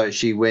 Okay. So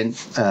she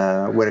went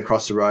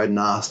across the road and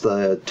asked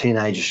the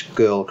teenage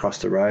girl across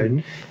the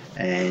road,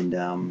 and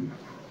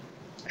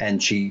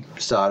she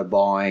started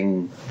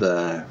buying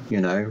the,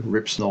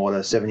 Rip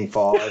Snorter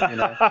 75,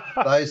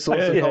 those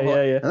sorts of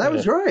and that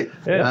was great.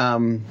 Yeah.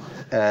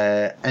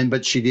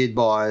 But she did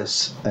buy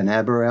us an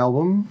Abba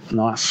album.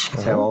 Nice.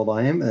 That's how old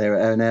I am.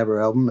 An Abba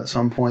album at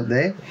some point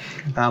there.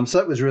 So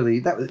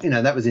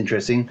that was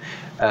interesting.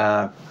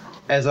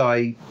 As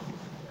I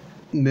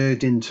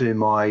moved into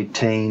my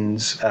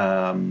teens,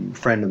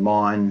 friend of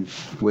mine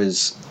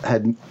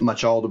had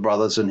much older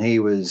brothers, and he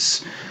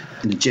was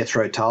into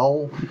Jethro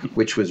Tull,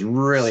 which was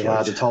really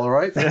hard to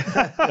tolerate.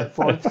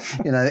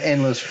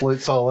 Endless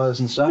flute solos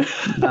and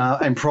stuff.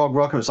 And prog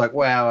rock, it was like,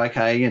 wow,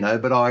 okay,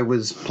 but I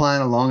was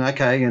playing along,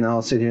 okay,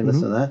 I'll sit here and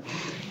listen to that.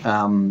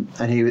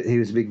 And he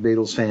was a big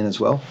Beatles fan as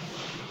well.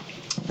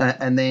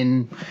 And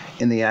then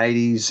in the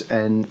 80s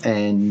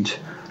and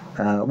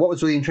what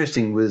was really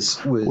interesting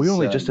was we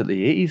only just at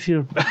the 80s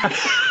here.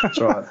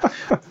 That's right.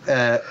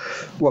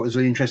 What was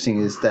really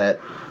interesting is that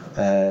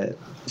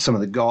some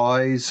of the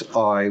guys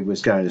I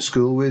was going to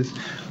school with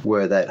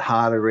were that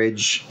harder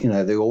edge,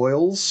 the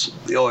oils.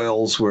 The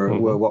oils were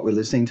what we're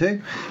listening to.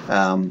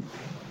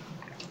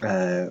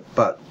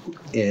 But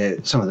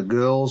some of the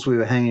girls we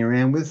were hanging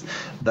around with,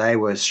 they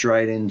were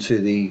straight into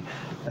the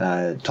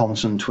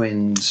Thompson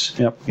Twins,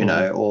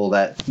 all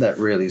that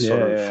really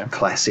sort of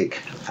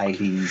classic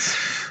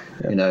 80s,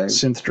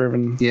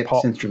 synth-driven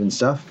pop. Synth-driven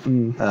stuff.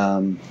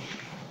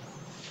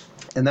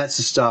 And that's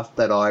the stuff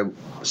that I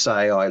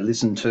say I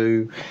listened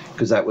to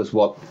because that was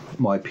what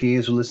my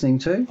peers were listening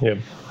to. Yeah.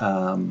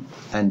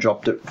 And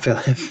dropped it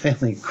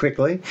fairly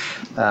quickly.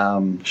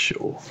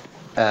 Sure.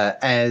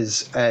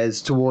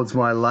 As towards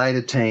my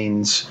later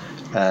teens,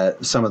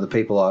 some of the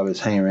people I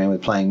was hanging around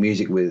with, playing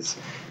music with,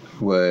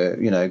 were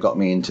got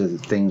me into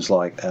things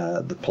like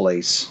the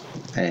Police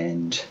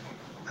and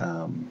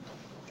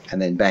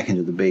then back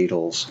into the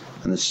Beatles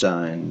and the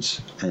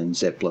Stones and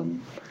Zeppelin.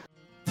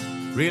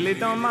 Really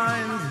don't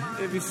mind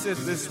if you sit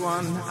this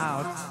one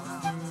out.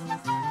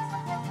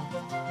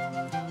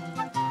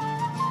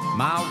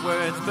 My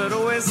words but a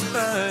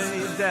whisper,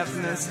 your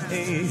deafness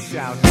a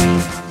shout.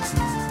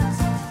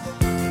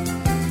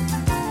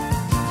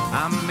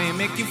 I may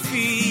make you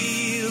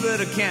feel,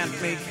 but I can't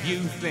make you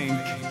think.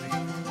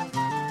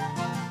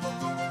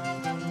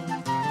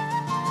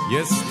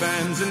 Your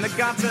sperm's in the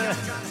gutter,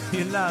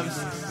 your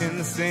love's in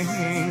the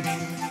sink.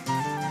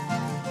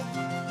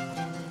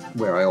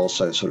 Where I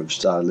also sort of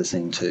started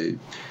listening to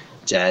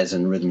jazz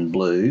and rhythm and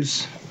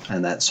blues,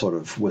 and that sort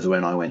of was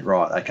when I went,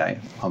 right, okay,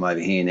 I'm over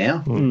here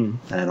now, and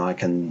I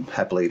can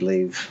happily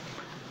leave,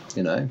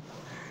 you know,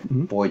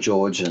 Boy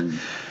George and...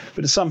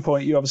 But at some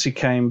point, you obviously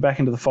came back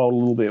into the fold a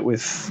little bit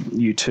with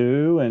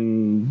U2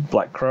 and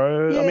Black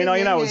Crow. I mean,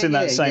 it was in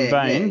that same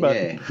vein, but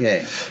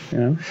you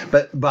know,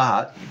 but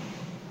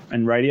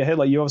and Radiohead,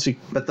 like you obviously.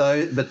 But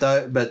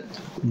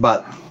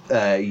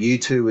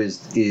U2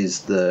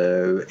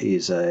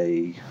 is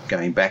a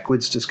going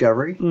backwards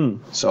discovery.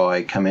 So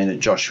I come in at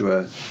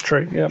Joshua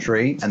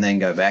Tree, and then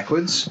go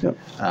backwards. Yep.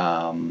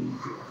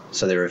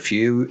 So there are a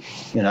few,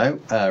 you know,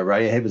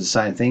 Radiohead was the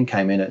same thing,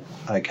 came in at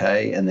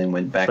okay, and then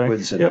went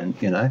backwards, then,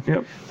 you know.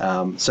 Yep.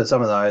 So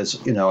some of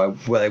those, you know,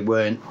 they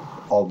weren't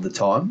of the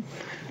time.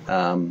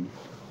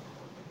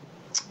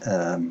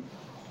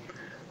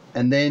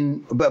 And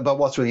then, but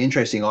what's really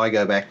interesting, I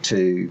go back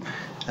to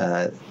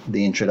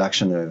the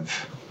introduction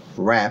of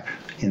rap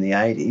in the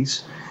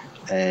 80s,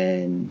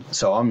 and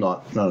so I'm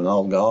not an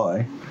old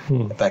guy.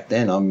 Back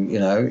then, I'm, you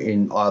know,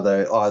 in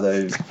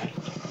either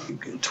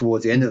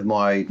towards the end of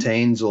my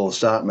teens or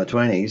start my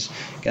 20s,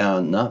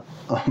 going, no,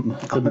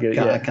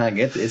 I can't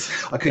get this.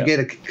 I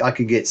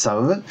could get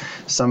some of it,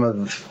 some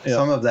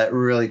of that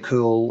really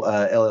cool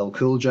LL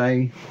Cool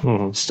J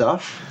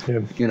stuff,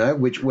 you know,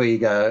 where you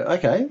go,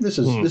 okay, this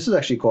is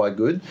actually quite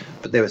good,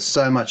 but there was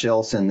so much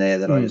else in there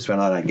that I just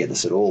went, I don't get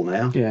this at all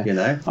now. You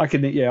know, I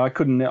could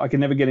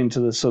never get into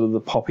the sort of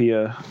the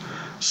poppier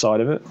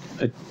side of it.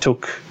 It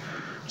took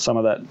some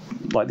of that,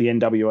 like the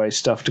N.W.A.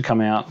 stuff, to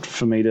come out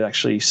for me to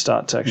actually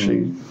start to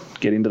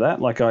get into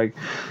that. Like I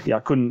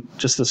couldn't,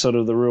 just the sort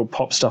of the real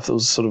pop stuff that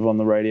was sort of on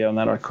the radio and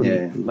that I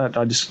couldn't,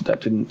 that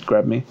didn't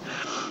grab me.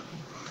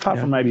 Apart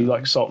from maybe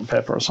like Salt and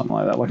Pepper or something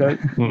like that.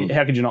 Like,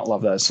 how could you not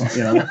love those?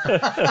 You know.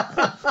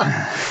 But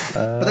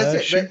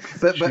that's it.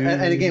 But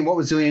and again, what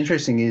was really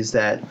interesting is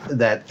that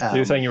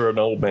you're saying you're an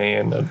old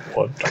man and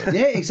what?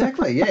 Yeah,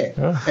 exactly.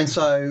 Yeah, and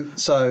so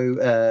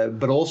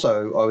but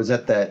also I was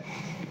at that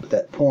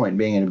point,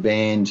 being in a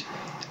band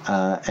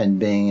and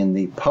being in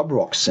the pub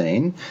rock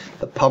scene.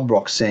 The pub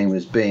rock scene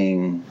was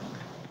being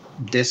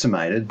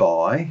decimated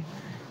by,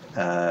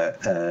 you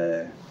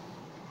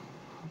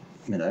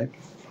know,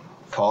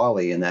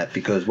 Kylie and that,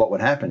 because what would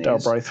happen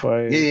is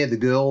the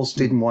girls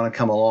didn't want to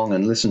come along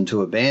and listen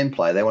to a band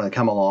play. They want to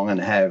come along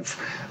and have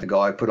a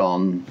guy put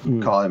on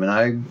Kylie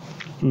Minogue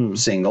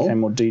single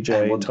and more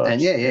DJ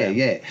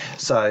and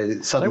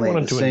so suddenly they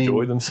wanted to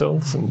enjoy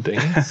themselves and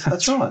dance.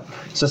 That's right.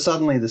 So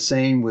suddenly the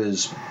scene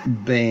was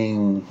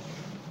being,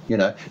 you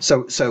know,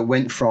 so it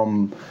went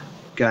from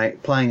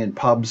playing in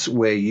pubs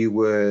where you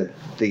were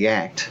the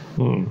act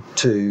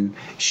to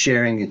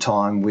sharing your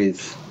time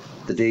with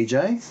the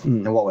DJ,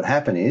 and what would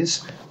happen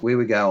is we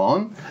would go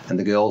on and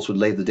the girls would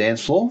leave the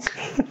dance floor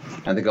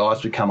and the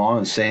guys would come on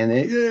and stand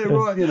there,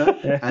 you know,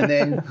 and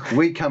then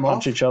we'd come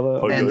off each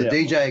other, and the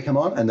DJ would come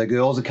on and the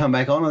girls would come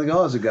back on and the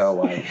guys would go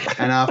away.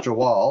 And after a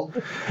while,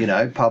 you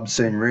know, pubs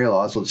soon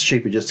realised, well, it's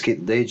cheaper just to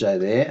keep the DJ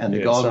there, and the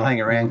guys will hang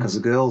around because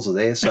the girls are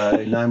there,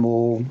 so no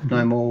more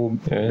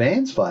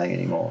bands playing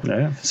anymore.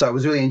 So it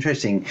was really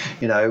interesting,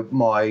 you know,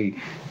 my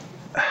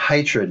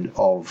hatred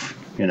of,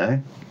 you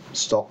know,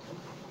 stock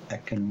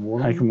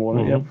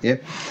Aiken-Water.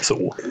 Yep.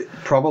 So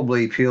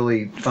probably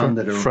purely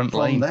funded from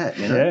that,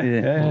 you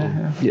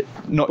know. Yeah.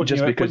 Not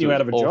just because you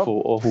out of a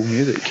awful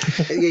music.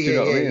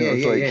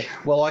 Yeah.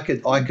 Well, I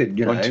could,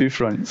 you know, on two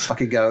fronts. I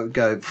could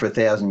go for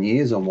 1,000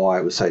 years on why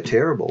it was so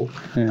terrible.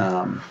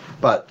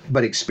 But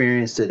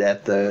experienced it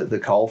at the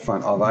coal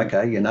front of,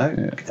 okay, you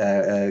know,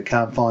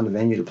 can't find a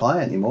venue to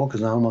play it anymore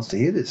because no one wants to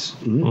hear this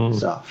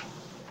stuff.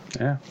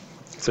 Yeah.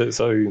 So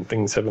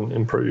things haven't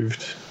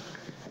improved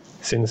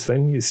since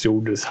then? You still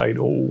just hate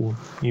all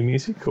new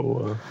music,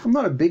 or? I'm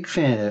not a big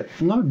fan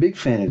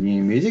of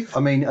new music. I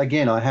mean,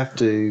 again, I have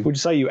to. Would you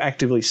say you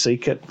actively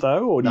seek it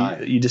though, or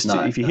you just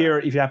if you hear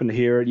it, if you happen to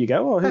hear it, you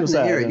go, oh, who was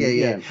that? Hear it,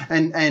 yeah.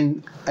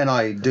 And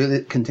I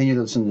do continue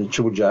to listen to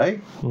Triple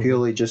J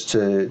purely just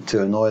to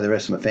annoy the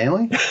rest of my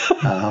family,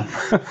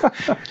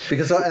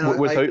 because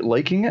without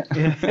liking it.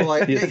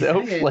 Well,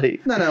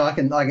 no,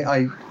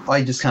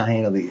 I just can't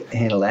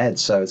handle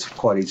ads, so it's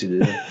quite easy to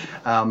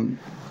do.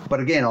 But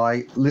again,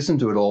 I listen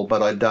to it all,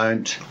 but I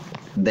don't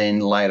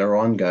then later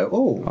on go,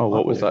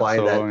 what was that play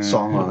song? That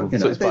song. You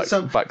know, so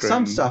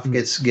some stuff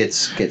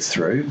gets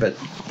through, but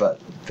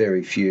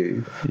very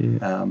few.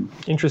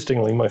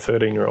 Interestingly, my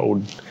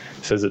 13-year-old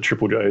says that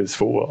Triple J is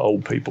for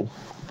old people.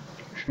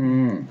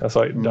 I was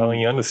like,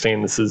 darling, you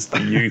understand this is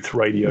the youth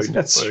radio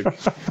network.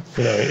 Right.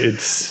 You know,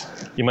 it's,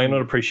 you may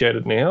not appreciate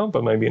it now,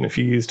 but maybe in a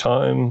few years'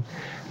 time,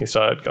 you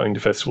start going to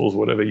festivals,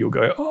 whatever, you'll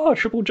go, oh,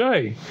 Triple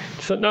J.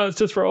 So, no, it's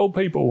just for old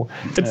people.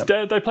 It's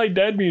dad. They play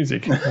dad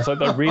music. It's like,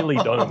 they really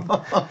don't,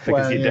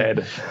 because your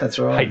dad That's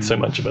right. hates so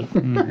much of it.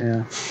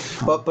 Yeah.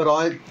 But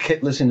I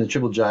kept listening to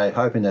Triple J,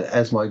 hoping that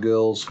as my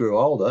girls grew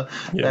older,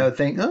 they would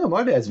think, oh,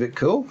 my dad's a bit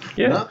cool.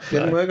 Yeah. No,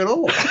 didn't work at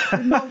all.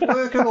 Did not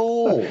work at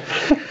all.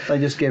 They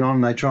just get on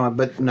and they try.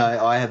 But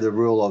no, I have the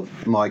rule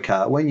of my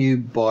car. When you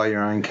buy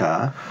your own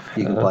car,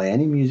 you can play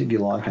any music you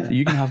like in it.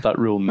 You can have that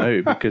rule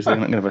now because they're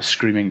not going to have a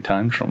screaming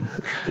tantrum.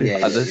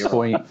 At this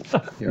point,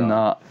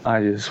 nah,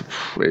 it's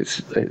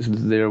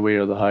their way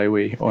or the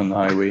highway, on the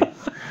highway.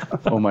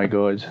 Oh my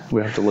God,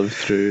 we have to live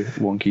through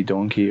Wonky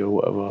Donkey or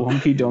whatever.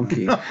 Wonky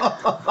Donkey.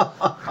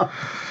 I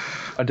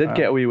did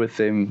get away with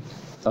them.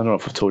 I don't know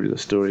if I've told you the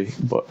story,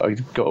 but I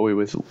got away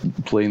with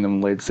playing them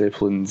Led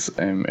Zeppelin's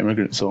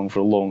Immigrant Song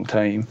for a long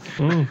time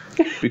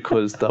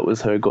because that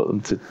was how I got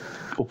them to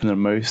open their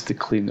mouths to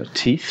clean their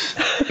teeth.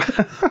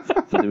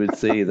 So they would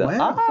say that.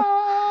 Wow.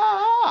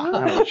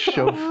 I would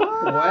shove.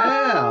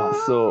 Wow.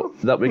 So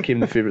that became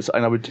the favourite,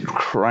 and I would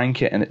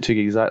crank it, and it took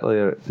exactly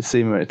the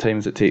same amount of time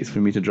as it takes for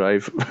me to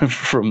drive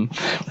from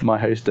my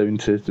house down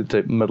to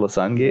the middle of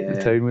Sandgate,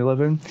 the town we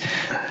live in.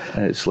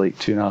 And it's like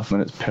 2.5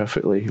 minutes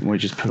perfectly, and we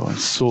just put it on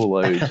so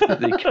loud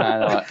that they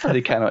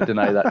cannot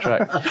deny that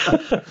track.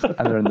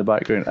 And they're in the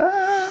background.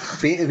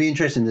 It'd be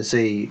interesting to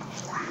see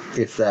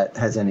if that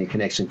has any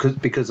connection,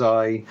 because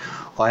I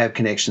have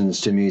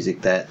connections to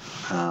music that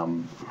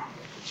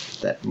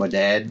that my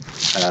dad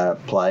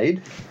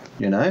played,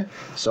 you know.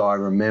 So I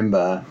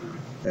remember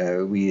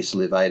we used to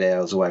live 8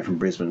 hours away from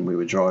Brisbane. We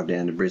would drive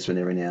down to Brisbane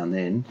every now and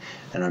then,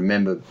 and I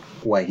remember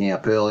waking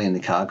up early in the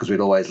car because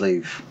we'd always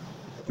leave,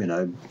 you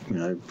know,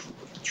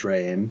 3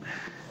 a.m.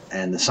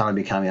 and the sun would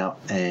be coming up,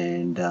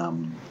 and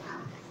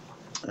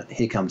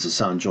Here Comes the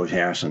Sun, George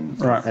Harrison.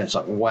 Right. And it's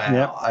like,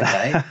 wow,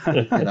 okay,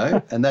 you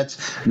know, and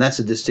that's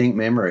a distinct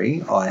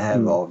memory I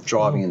have of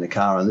driving in the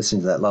car and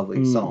listening to that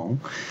lovely song.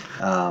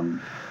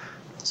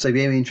 So it'd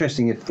be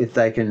interesting if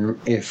they can,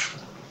 if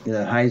you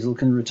know, Hazel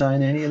can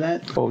retain any of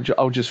that. Well,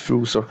 I'll just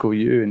full circle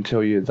you and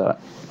tell you that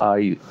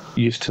I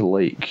used to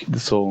like the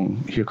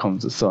song Here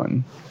Comes the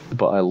Sun,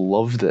 but I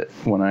loved it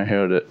when I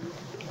heard it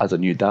as a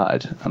new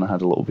dad, and I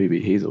had a little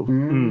baby Hazel,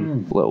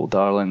 little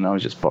darling, and I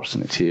was just bursting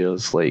into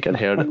tears. Like, I'd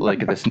heard it, like,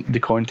 the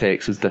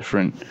context was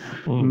different.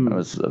 I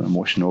was an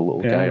emotional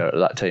little guy at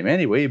that time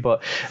anyway,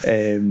 but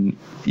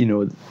you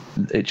know,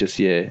 it just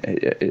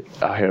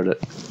I heard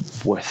it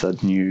with a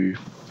new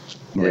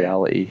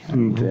reality.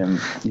 And,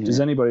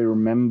 Does anybody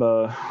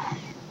remember,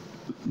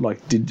 like,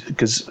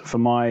 because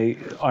I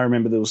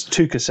remember there was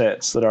 2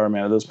 cassettes that I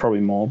remember. There was probably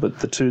more, but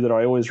the 2 that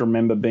I always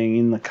remember being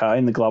in the car,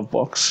 in the glove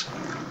box,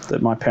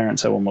 that my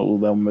parents had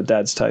on my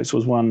dad's tapes,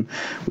 one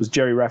was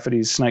Jerry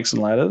Rafferty's Snakes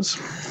and Ladders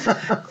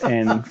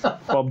and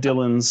Bob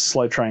Dylan's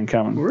Slow Train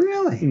Coming.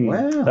 Really?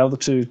 Wow. They were the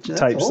 2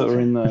 tapes that were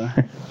in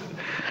the...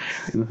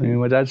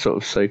 My dad sort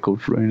of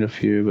cycled around a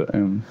few, but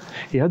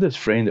he had this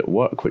friend at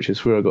work, which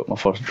is where I got my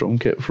first drum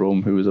kit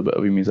from, who was a bit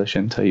of a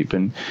musician type,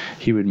 and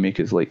he would make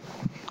us like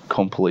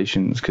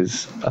compilations,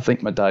 because I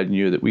think my dad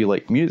knew that we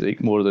liked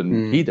music more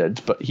than he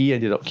did, but he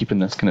ended up keeping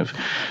this kind of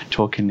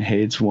Talking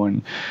Heads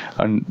one,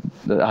 and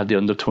that had the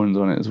undertones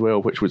on it as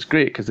well, which was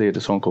great because they had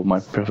a song called My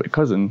Perfect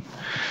Cousin,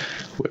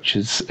 which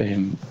is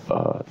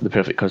the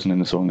perfect cousin in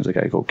the song is a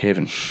guy called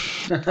Kevin.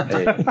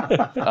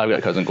 I've got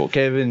a cousin called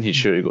Kevin, he's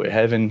sure to go to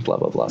heaven, blah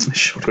blah blah.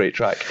 Great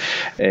track.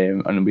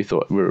 And we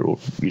thought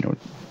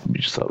we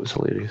just thought it was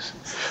hilarious.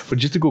 But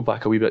just to go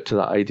back a wee bit to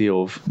that idea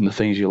of the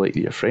things you like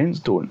that your friends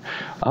don't,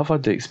 I've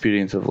had the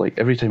experience of, like,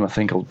 every time I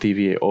think I'll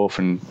deviate off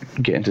and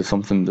get into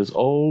something, there's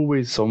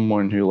always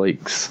someone who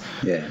likes,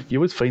 you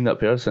always find that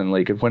person.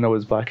 Like, when I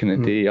was back in the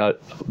day, the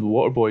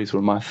Waterboys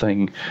were my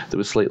thing, that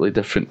was slightly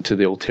different to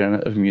the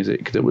alternative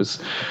music that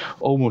was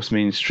almost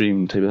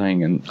mainstream type of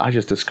thing, and I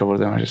just discovered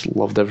them. I just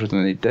loved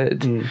everything they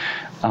did.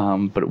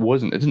 But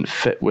it didn't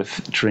fit with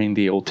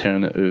trendy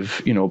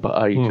alternative, you know, but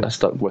I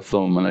stuck with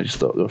them, and I just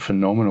thought they were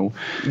phenomenal.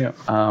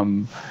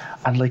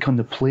 And like on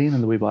the plane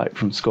on the way back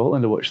from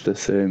Scotland, I watched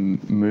this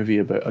movie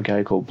about a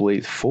guy called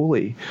Blaze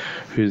Foley,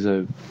 who's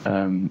a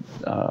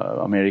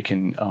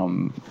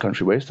American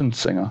country western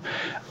singer,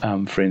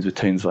 friends with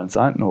Townes Van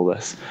Zandt and all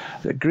this.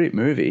 It's a great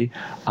movie,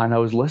 and I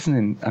was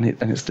listening, and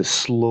it's the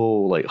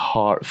slow, like,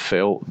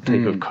 heartfelt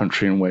type of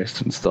country and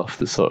western stuff,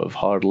 the sort of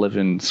hard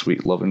living,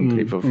 sweet loving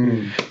type of,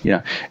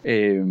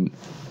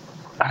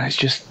 and it's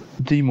just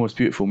the most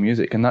beautiful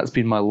music, and that's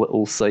been my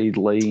little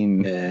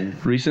sideline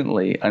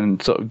recently,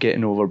 and sort of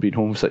getting over being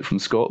homesick from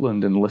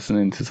Scotland and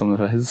listening to some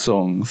of his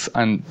songs,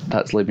 and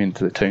that's led me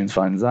into the Townes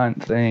Van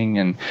Zandt thing,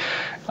 and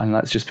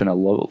that's just been a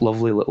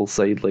lovely little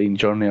sideline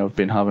journey I've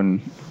been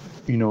having,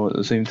 you know, at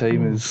the same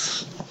time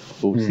as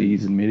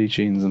OCs and Mary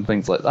Chains and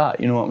things like that,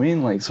 you know what I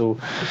mean? Like, so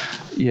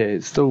yeah,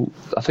 it's still,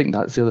 I think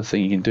that's the other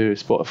thing you can do.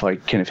 Spotify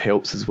kind of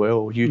helps as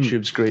well.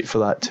 YouTube's great for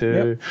that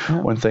too.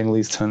 One thing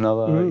leads to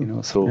another, you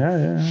know, so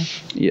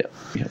yeah.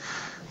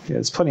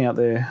 there's plenty out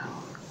there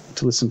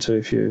to listen to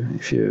if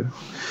you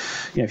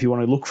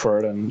want to look for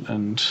it,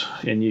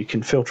 and you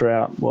can filter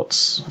out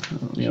what's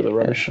the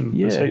rubbish. And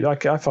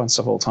I find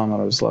stuff all the time that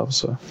I just love.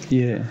 So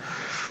Yeah.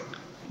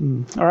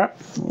 all right,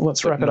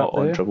 let's wrap it up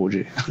there. Not on Triple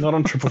G. Not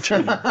on Triple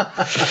G.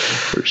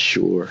 For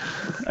sure.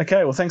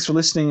 Okay, well, thanks for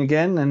listening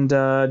again, and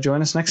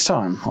join us next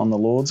time on the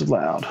Lords of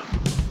Loud.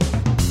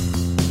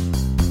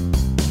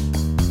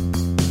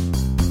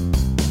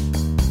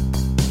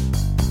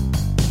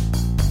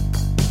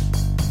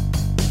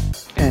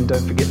 And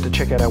don't forget to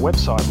check out our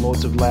website,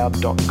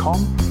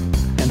 lordsofloud.com,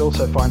 and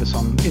also find us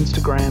on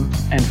Instagram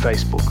and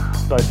Facebook,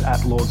 both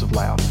at Lords of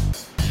Loud.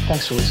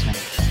 Thanks for listening.